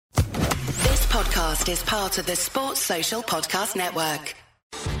podcast is part of the Sports Social Podcast Network.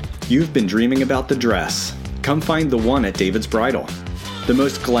 You've been dreaming about the dress. Come find the one at David's Bridal. The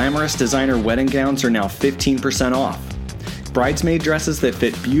most glamorous designer wedding gowns are now 15% off. Bridesmaid dresses that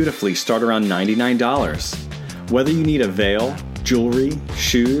fit beautifully start around $99. Whether you need a veil, jewelry,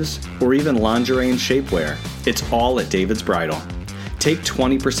 shoes, or even lingerie and shapewear, it's all at David's Bridal. Take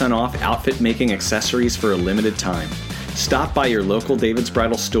 20% off outfit making accessories for a limited time. Stop by your local David's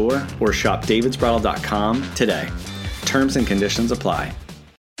Bridal store or shop davidsbridal.com today. Terms and conditions apply.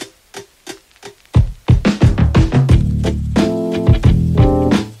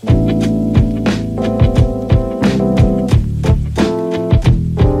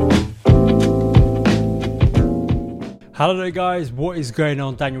 Hello there guys, what is going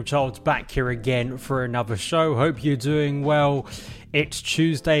on? Daniel Childs back here again for another show. Hope you're doing well. It's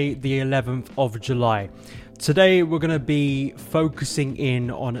Tuesday the 11th of July. Today we're going to be focusing in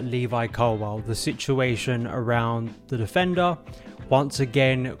on Levi Colwill, the situation around the defender. Once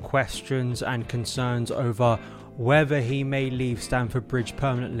again, questions and concerns over whether he may leave Stamford Bridge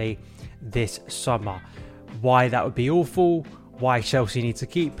permanently this summer. Why that would be awful. Why Chelsea need to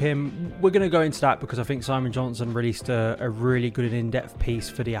keep him. We're going to go into that because I think Simon Johnson released a really good and in-depth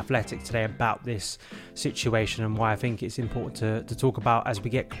piece for The Athletic today about this situation and why I think it's important to talk about as we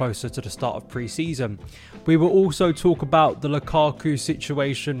get closer to the start of pre-season. We will also talk about the Lukaku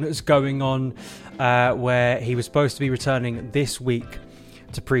situation that's going on where he was supposed to be returning this week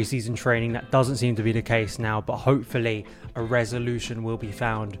to pre-season training. That doesn't seem to be the case now, but hopefully a resolution will be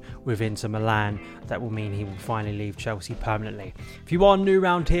found with Inter Milan that will mean he will finally leave Chelsea permanently. If you are new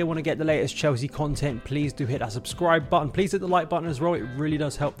around here, want to get the latest Chelsea content, please do hit that subscribe button. Please hit the like button as well. It really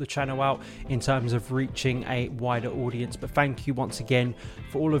does help the channel out in terms of reaching a wider audience. But thank you once again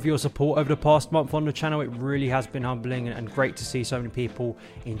for all of your support over the past month on the channel. It really has been humbling and great to see so many people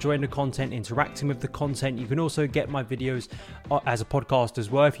enjoying the content, interacting with the content. You can also get my videos as a podcast as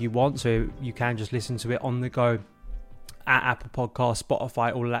well if you want, so you can just listen to it on the go at Apple Podcasts,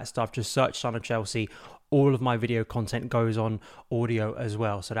 Spotify, all of that stuff. Just search Son of Chelsea. All of my video content goes on audio as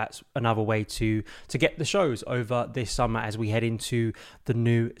well. So that's another way to get the shows over this summer as we head into the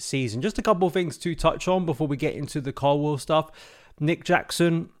new season. Just a couple of things to touch on before we get into the Colwill stuff. Nick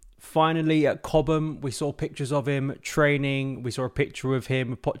Jackson finally at Cobham. We saw pictures of him training. We saw a picture of him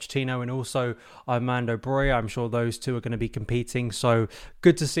with Pochettino and also Armando Broja. I'm sure those two are going to be competing. So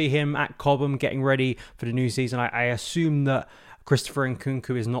good to see him at Cobham getting ready for the new season. I assume that Christopher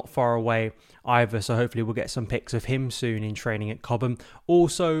Nkunku is not far away either, so hopefully we'll get some pics of him soon in training at Cobham.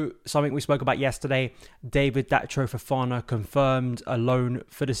 Also, something we spoke about yesterday, David Datro Fofana confirmed a loan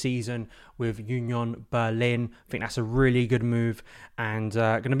for the season with Union Berlin. I think that's a really good move and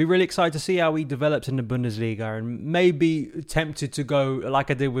going to be really excited to see how he develops in the Bundesliga and maybe tempted to go, like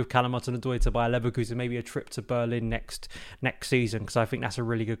I did with Callum Hudson-Odoi, to buy Leverkusen, maybe a trip to Berlin next season because I think that's a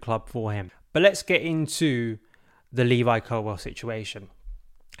really good club for him. But let's get into the Levi Colwill situation.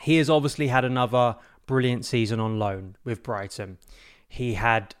 He has obviously had another brilliant season on loan with Brighton. He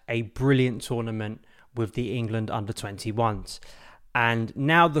had a brilliant tournament with the England under-21s. And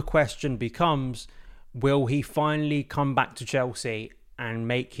now the question becomes, will he finally come back to Chelsea and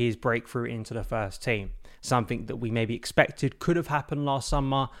make his breakthrough into the first team? Something that we maybe expected could have happened last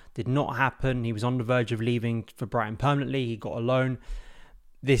summer, did not happen. He was on the verge of leaving for Brighton permanently. He got a loan.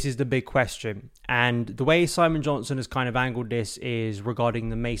 This is the big question. And the way Simon Johnson has kind of angled this is regarding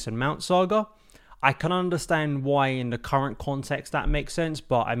the Mason Mount saga. I can understand why in the current context that makes sense.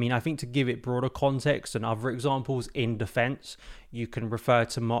 But I mean, I think to give it broader context and other examples in defence, you can refer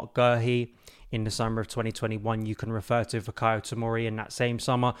to Mark Gurhey in the summer of 2021. You can refer to Fikayo Tomori in that same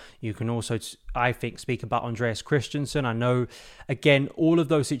summer. You can also, I think, speak about Andreas Christensen. I know, again, all of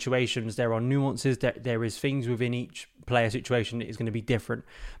those situations, there are nuances. There is things within each player situation that is going to be different.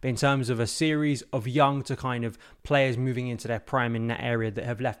 But in terms of a series of young to kind of players moving into their prime in that area that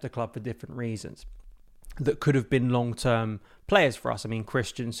have left the club for different reasons, that could have been long-term players for us. I mean,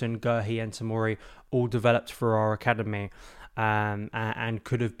 Christensen, Gurhey and Tomori all developed for our academy and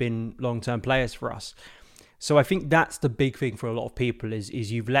could have been long-term players for us. So I think that's the big thing for a lot of people is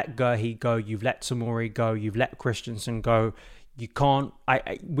you've let Gurhey go, you've let Tomori go, you've let Christensen go. You can't...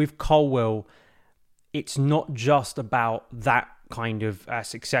 with Colwill, it's not just about that kind of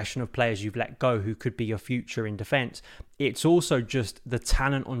succession of players you've let go who could be your future in defence. It's also just the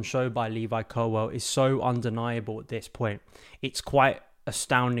talent on show by Levi Colwill is so undeniable at this point. It's quite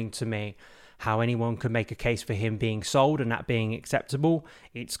astounding to me how anyone could make a case for him being sold and that being acceptable.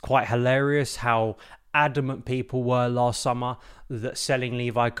 It's quite hilarious how adamant people were last summer that selling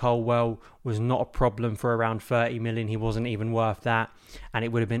Levi Colwill was not a problem for around 30 million. He wasn't even worth that, and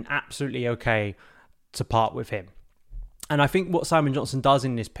it would have been absolutely okay to part with him. And I think what Simon Johnson does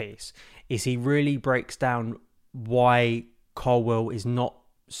in this piece is he really breaks down why Colwill is not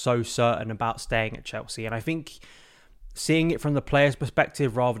so certain about staying at Chelsea. And I think seeing it from the player's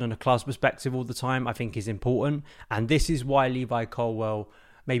perspective rather than a club's perspective all the time, I think is important. And this is why Levi Colwill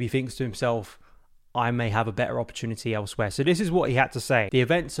maybe thinks to himself, I may have a better opportunity elsewhere. So this is what he had to say. The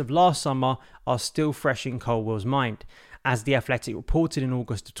events of last summer are still fresh in Colwill's mind. As The Athletic reported in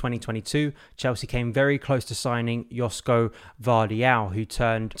August of 2022, Chelsea came very close to signing Josko Vardial, who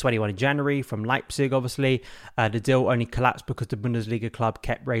turned 21 in January from Leipzig, obviously. The deal only collapsed because the Bundesliga club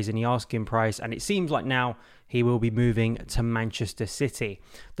kept raising the asking price, and it seems like now he will be moving to Manchester City.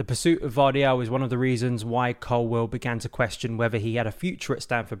 The pursuit of Vardial is one of the reasons why Colwill began to question whether he had a future at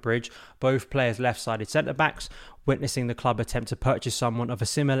Stamford Bridge. Both players left-sided centre-backs. Witnessing the club attempt to purchase someone of a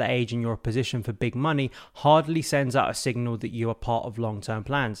similar age in your position for big money hardly sends out a signal that you are part of long-term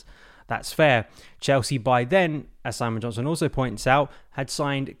plans. That's fair. Chelsea by then, as Simon Johnson also points out, had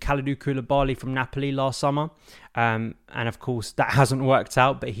signed Kalidou Koulibaly from Napoli last summer. And of course, that hasn't worked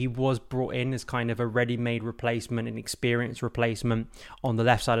out, but he was brought in as kind of a ready-made replacement, an experienced replacement on the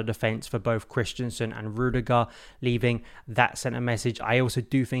left side of the fence for both Christensen and Rudiger, leaving that centre message. I also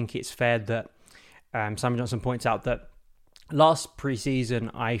do think it's fair that Simon Johnson points out that last pre-season,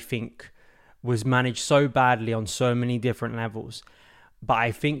 I think, was managed so badly on so many different levels. But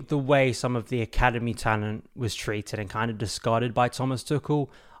I think the way some of the academy talent was treated and kind of discarded by Thomas Tuchel,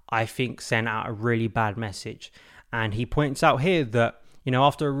 I think sent out a really bad message. And he points out here that,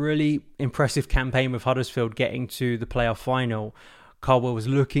 after a really impressive campaign with Huddersfield getting to the playoff final, Colwill was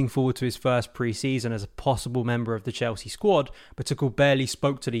looking forward to his first pre-season as a possible member of the Chelsea squad, but Tuchel barely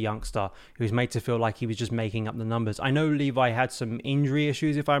spoke to the youngster, who was made to feel like he was just making up the numbers. I know Levi had some injury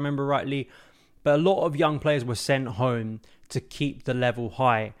issues, if I remember rightly, but a lot of young players were sent home to keep the level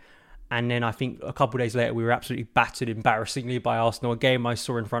high. And then I think a couple of days later, we were absolutely battered embarrassingly by Arsenal, a game I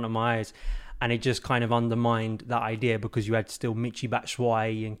saw in front of my eyes. And it just kind of undermined that idea because you had still Michy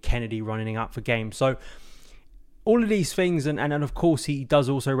Batshuayi and Kennedy running out for games. So all of these things, and of course he does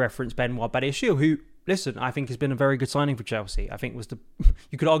also reference Benoit Badiashile, who, listen, I think has been a very good signing for Chelsea. I think was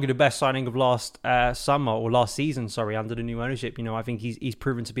you could argue the best signing of last season, under the new ownership. I think he's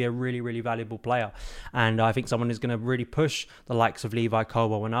proven to be a really, really valuable player. And I think someone is going to really push the likes of Levi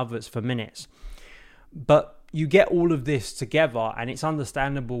Colwill and others for minutes. But you get all of this together, and it's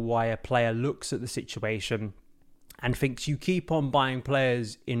understandable why a player looks at the situation and thinks, you keep on buying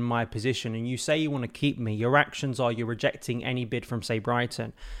players in my position and you say you want to keep me. Your actions are you're rejecting any bid from, say,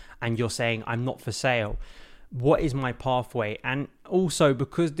 Brighton, and you're saying I'm not for sale. What is my pathway? And also,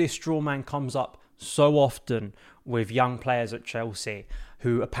 because this straw man comes up so often with young players at Chelsea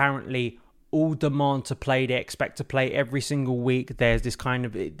who apparently all demand to play, they expect to play every single week. There's this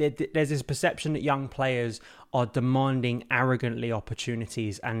perception that young players are demanding arrogantly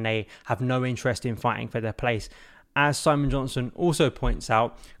opportunities and they have no interest in fighting for their place. As Simon Johnson also points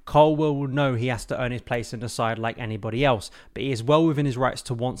out, Colwill will know he has to earn his place in the side like anybody else, but he is well within his rights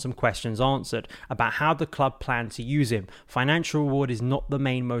to want some questions answered about how the club plan to use him. Financial reward is not the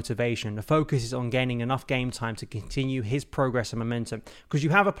main motivation. The focus is on gaining enough game time to continue his progress and momentum. Because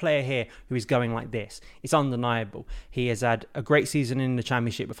you have a player here who is going like this. It's undeniable. He has had a great season in the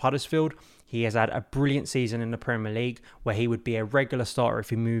Championship with Huddersfield. He has had a brilliant season in the Premier League where he would be a regular starter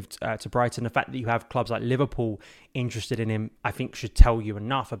if he moved to Brighton. The fact that you have clubs like Liverpool interested in him, I think should tell you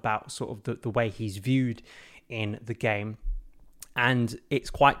enough about sort of the way he's viewed in the game. And it's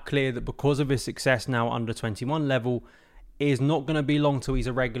quite clear that because of his success now under 21 level, it is not going to be long till he's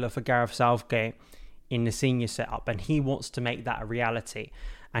a regular for Gareth Southgate in the senior setup. And he wants to make that a reality.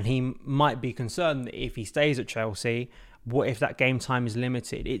 And he might be concerned that if he stays at Chelsea, what if that game time is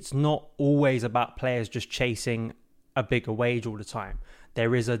limited? It's not always about players just chasing a bigger wage all the time.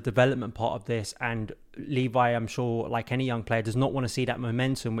 There is a development part of this, and Levi, I'm sure, like any young player, does not want to see that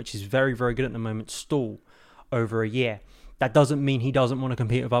momentum, which is very, very good at the moment, stall over a year. That doesn't mean he doesn't want to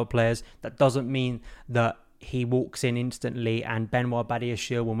compete with other players. That doesn't mean that he walks in instantly and Benoit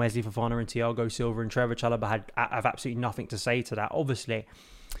Badiashile and Wesley Fofana and Thiago Silva and Trevor Chalobah have absolutely nothing to say to that, obviously.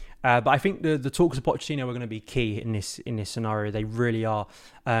 But I think the talks of Pochettino are going to be key in this scenario. They really are,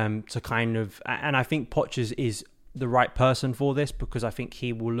 to kind of, and I think Poch is the right person for this, because I think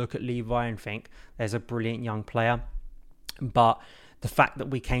he will look at Levi and think there's a brilliant young player, but The fact that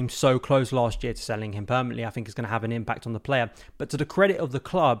we came so close last year to selling him permanently, I think is going to have an impact on the player. But to the credit of the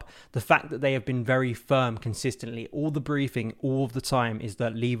club, the fact that they have been very firm consistently, all the briefing, all of the time, is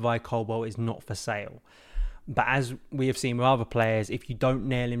that Levi Colwill is not for sale. But as we have seen with other players, if you don't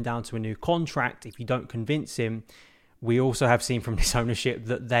nail him down to a new contract, if you don't convince him, we also have seen from this ownership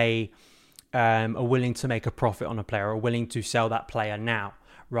that they are willing to make a profit on a player, or willing to sell that player now,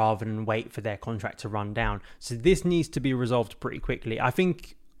 rather than wait for their contract to run down. So this needs to be resolved pretty quickly. I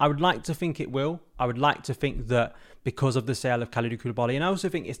would like to think it will. I would like to think that because of the sale of Kalidou Koulibaly, and I also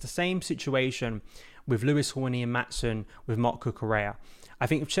think it's the same situation with Lewis Hall and Ian Maatsen with Marc Cucurella. I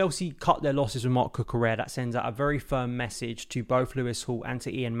think if Chelsea cut their losses with Marc Cucurella, that sends out a very firm message to both Lewis Hall and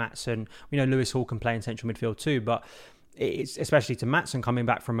to Ian Maatsen. We know Lewis Hall can play in central midfield too, but it's especially to Maatsen coming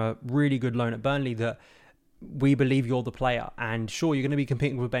back from a really good loan at Burnley, that we believe you're the player. And sure, you're going to be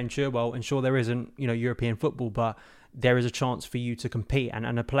competing with Ben Chilwell, and sure, there isn't, European football, but there is a chance for you to compete.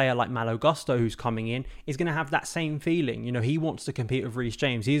 And a player like Malo Gusto, who's coming in, is going to have that same feeling. He wants to compete with Reece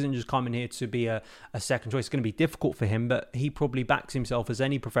James. He isn't just coming here to be a second choice. It's going to be difficult for him, but he probably backs himself as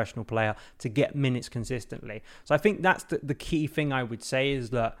any professional player to get minutes consistently. So I think that's the key thing I would say, is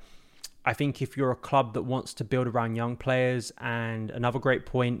that I think if you're a club that wants to build around young players, and another great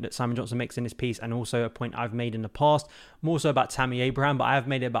point that Simon Johnson makes in his piece, and also a point I've made in the past, more so about Tammy Abraham, but I have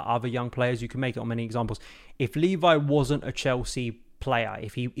made it about other young players. You can make it on many examples. If Levi wasn't a Chelsea player,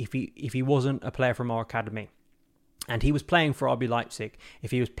 if he wasn't a player from our academy, and he was playing for RB Leipzig,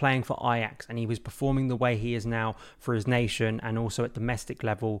 if he was playing for Ajax, and he was performing the way he is now for his nation, and also at domestic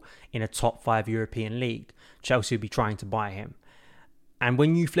level in a top 5 European league, Chelsea would be trying to buy him. And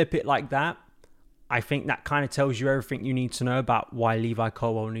when you flip it like that, I think that kind of tells you everything you need to know about why Levi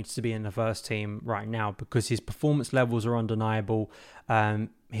Colwill needs to be in the first team right now, because his performance levels are undeniable.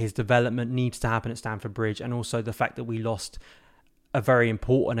 His development needs to happen at Stamford Bridge, and also the fact that we lost a very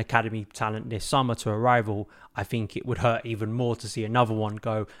important academy talent this summer to a rival. I think it would hurt even more to see another one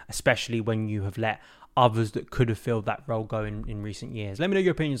go, especially when you have let others that could have filled that role go in recent years. Let me know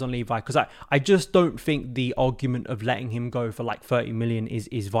your opinions on Levi, because I just don't think the argument of letting him go for like 30 million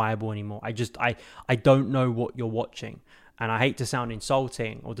is viable anymore. I don't know what you're watching, and I hate to sound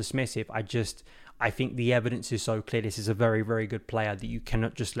insulting or dismissive. I think the evidence is so clear. This is a very, very good player that you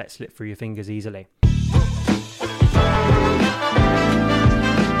cannot just let slip through your fingers easily.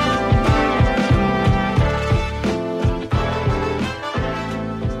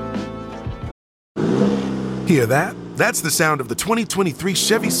 Hear that? That's the sound of the 2023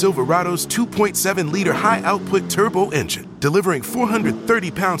 Chevy Silverado's 2.7-liter high-output turbo engine, delivering 430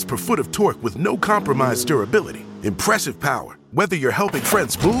 pounds per foot of torque with no compromised durability. Impressive power, whether you're helping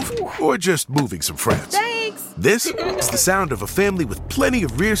friends move or just moving some friends. Thanks! This is the sound of a family with plenty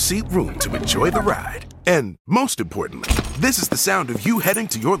of rear seat room to enjoy the ride. And most importantly, this is the sound of you heading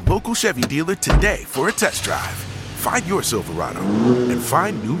to your local Chevy dealer today for a test drive. Find your Silverado and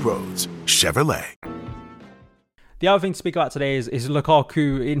find new roads. Chevrolet. The other thing to speak about today is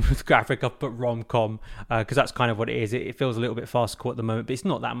Lukaku in with graphic. I've put rom-com because that's kind of what it is. It feels a little bit farcical at the moment, but it's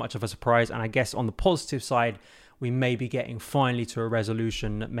not that much of a surprise. And I guess on the positive side, we may be getting finally to a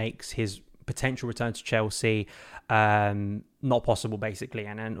resolution that makes his potential return to Chelsea not possible, basically,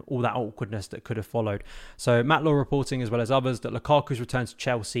 and all that awkwardness that could have followed. So Matt Law reporting, as well as others, that Lukaku's return to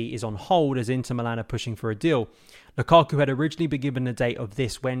Chelsea is on hold as Inter Milan are pushing for a deal. Lukaku had originally been given the date of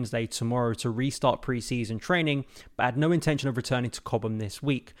this Wednesday, tomorrow, to restart pre-season training, but had no intention of returning to Cobham this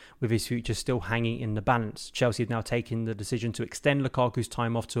week, with his future still hanging in the balance. Chelsea have now taken the decision to extend Lukaku's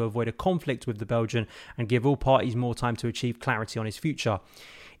time off to avoid a conflict with the Belgian and give all parties more time to achieve clarity on his future.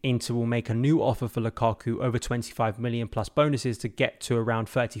 Inter will make a new offer for Lukaku over 25 million plus bonuses to get to around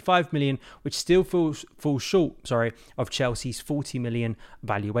 35 million, which still falls short of Chelsea's 40 million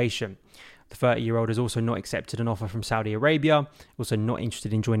valuation. The 30-year-old has also not accepted an offer from Saudi Arabia, also not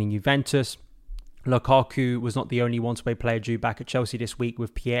interested in joining Juventus. Lukaku was not the only one-way player due back at Chelsea this week,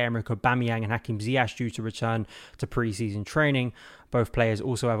 with Pierre-Emerick Aubameyang and Hakim Ziyech due to return to pre-season training. Both players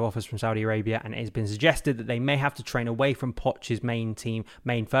also have offers from Saudi Arabia, and it has been suggested that they may have to train away from Poch's main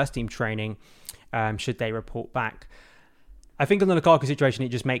first team training should they report back. I think on the Lukaku situation, it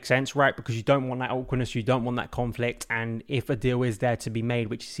just makes sense, right? Because you don't want that awkwardness, you don't want that conflict, and if a deal is there to be made,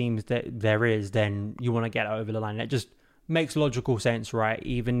 which seems that there is, then you want to get it over the line. It just makes logical sense, right?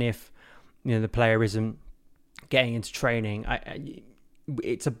 Even if the player isn't getting into training,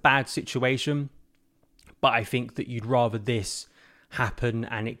 it's a bad situation, but I think that you'd rather this happen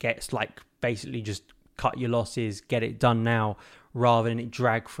and it gets basically just cut your losses, get it done now, rather than it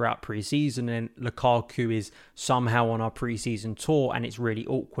drag throughout pre-season and Lukaku is somehow on our pre-season tour and it's really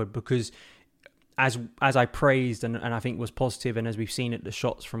awkward, because as I praised and I think was positive, and as we've seen at the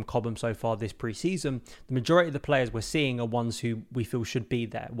shots from Cobham so far this pre-season, the majority of the players we're seeing are ones who we feel should be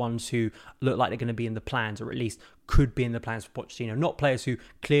there, ones who look like they're going to be in the plans, or at least could be in the plans for Pochettino, not players who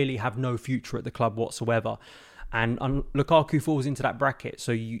clearly have no future at the club whatsoever. And Lukaku falls into that bracket.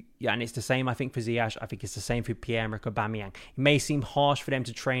 So and it's the same, I think, for Ziyech. I think it's the same for Pierre-Emerick Aubameyang. It may seem harsh for them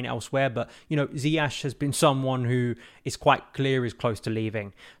to train elsewhere, but, Ziyech has been someone who is quite clear is close to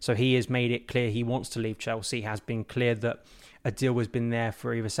leaving. So he has made it clear he wants to leave Chelsea. Has been clear that a deal has been there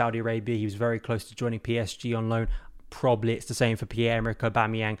for either Saudi Arabia. He was very close to joining PSG on loan. Probably it's the same for Pierre-Emerick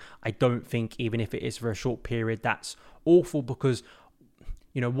Aubameyang. I don't think, even if it is for a short period, that's awful, because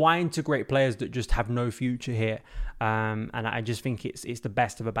why integrate players that just have no future here? And I just think it's the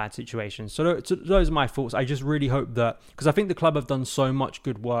best of a bad situation. So those are my thoughts. I just really hope that, because I think the club have done so much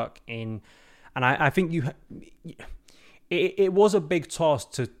good work and I think it was a big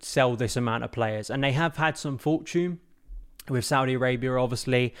task to sell this amount of players, and they have had some fortune with Saudi Arabia,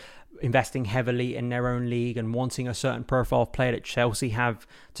 obviously investing heavily in their own league and wanting a certain profile of player that Chelsea have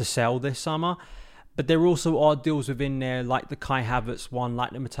to sell this summer. But there also are deals within there, like the Kai Havertz one,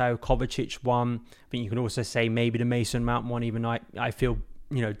 like the Mateo Kovacic one. I think you can also say maybe the Mason Mount one, even though I feel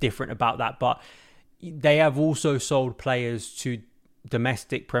different about that. But they have also sold players to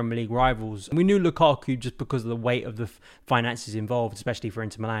domestic Premier League rivals. We knew Lukaku, just because of the weight of the finances involved, especially for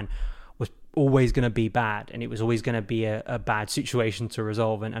Inter Milan, was always going to be bad, and it was always going to be a bad situation to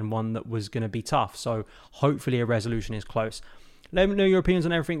resolve, and one that was going to be tough. So hopefully a resolution is close. Let me know your opinions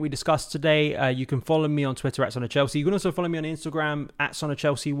on everything we discussed today. You can follow me on Twitter at Son of Chelsea. You can also follow me on Instagram at Son of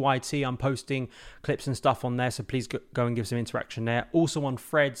Chelsea YT. I'm posting clips and stuff on there, so please go and give some interaction there. Also on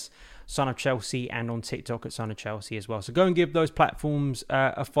Threads, Son of Chelsea, and on TikTok at Son of Chelsea as well. So go and give those platforms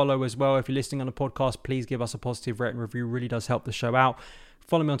a follow as well. If you're listening on the podcast, please give us a positive rating review. It really does help the show out.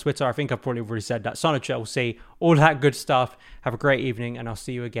 Follow me on Twitter. I think I've probably already said that. Son of Chelsea, all that good stuff. Have a great evening, and I'll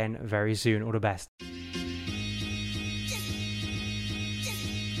see you again very soon. All the best.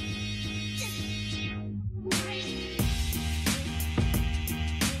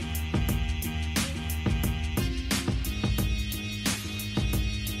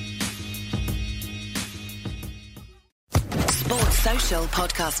 Social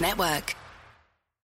Podcast Network.